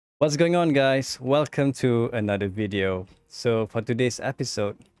What's going on, guys? Welcome to another video. So for today's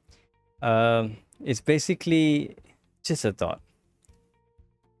episode, it's basically just a thought.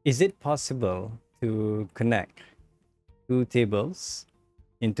 Is it possible to connect two tables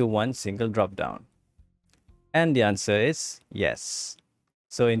into one single drop-down? And the answer is yes.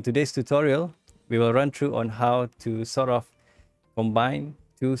 So in today's tutorial, we will run through on how to sort of combine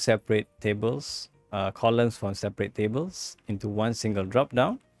two separate tables, columns from separate tables into one single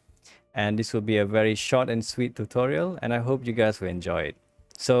drop-down. And this will be a very short and sweet tutorial, and I hope you guys will enjoy it.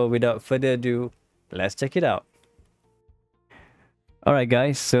 So without further ado, let's check it out. Alright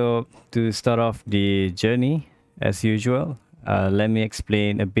guys, so to start off the journey, as usual, let me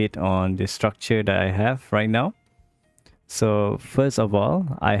explain a bit on the structure that I have right now. So first of all,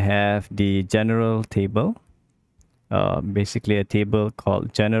 I have the general table, basically a table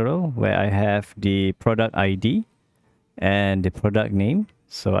called general, where I have the product ID and the product name.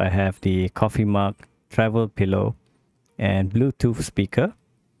 So I have the coffee mug, travel pillow, and Bluetooth speaker.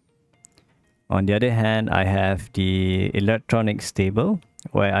 On the other hand, I have the electronics table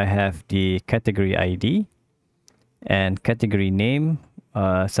where I have the category ID and category name,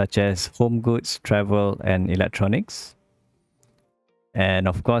 such as home goods, travel, and electronics. And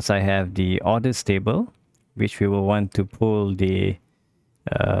of course, I have the orders table, which we will want to pull the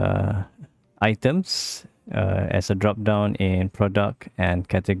items as a drop down in product and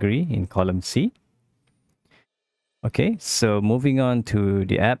category in column C. Okay, so moving on to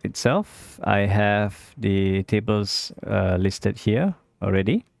the app itself, I have the tables listed here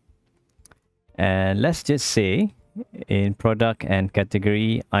already. And let's just say in product and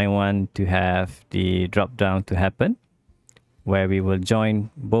category, I want to have the drop down to happen, where we will join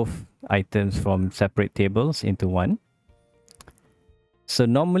both items from separate tables into one. So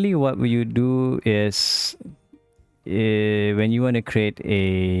normally what you do is when you want to create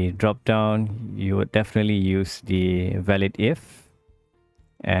a drop down, you would definitely use the valid if,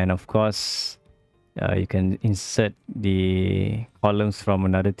 and of course you can insert the columns from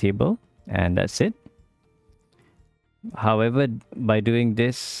another table, and that's it. However, by doing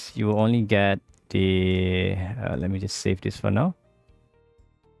this, you will only get the let me just save this for now.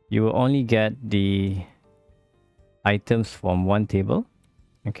 You will only get the items from one table.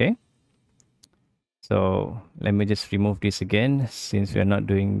 Okay, so let me just remove this again, since we're not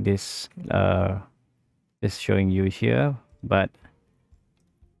doing this just showing you here, but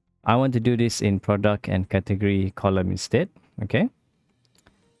I want to do this in product and category column instead. Okay,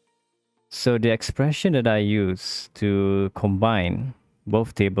 so the expression that I use to combine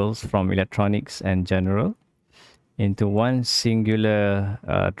both tables from electronics and general into one singular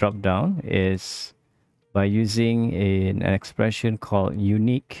drop down is by using an expression called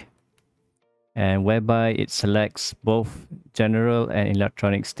unique, and whereby it selects both general and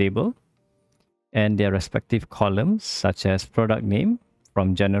electronics table and their respective columns, such as product name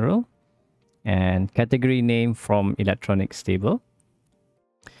from general and category name from electronics table.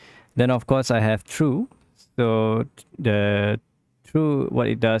 Then of course I have true. So the true, what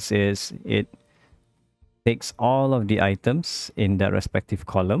it does is it takes all of the items in that respective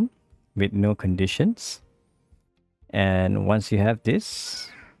column with no conditions. And once you have this,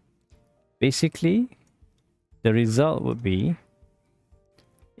 basically the result would be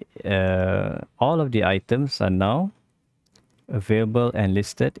all of the items are now available and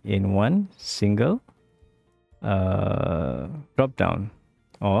listed in one single drop down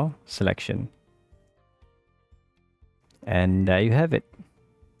or selection. And there you have it.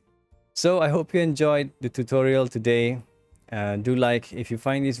 So I hope you enjoyed the tutorial today. Do like if you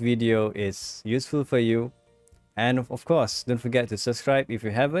find this video is useful for you, and of course don't forget to subscribe if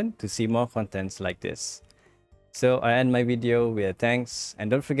you haven't, to see more contents like this. So I end my video with thanks,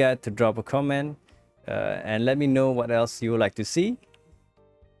 and don't forget to drop a comment and let me know what else you would like to see,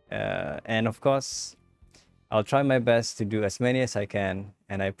 and of course I'll try my best to do as many as I can,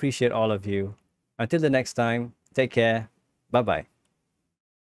 and I appreciate all of you. Until the next time, take care. Bye bye.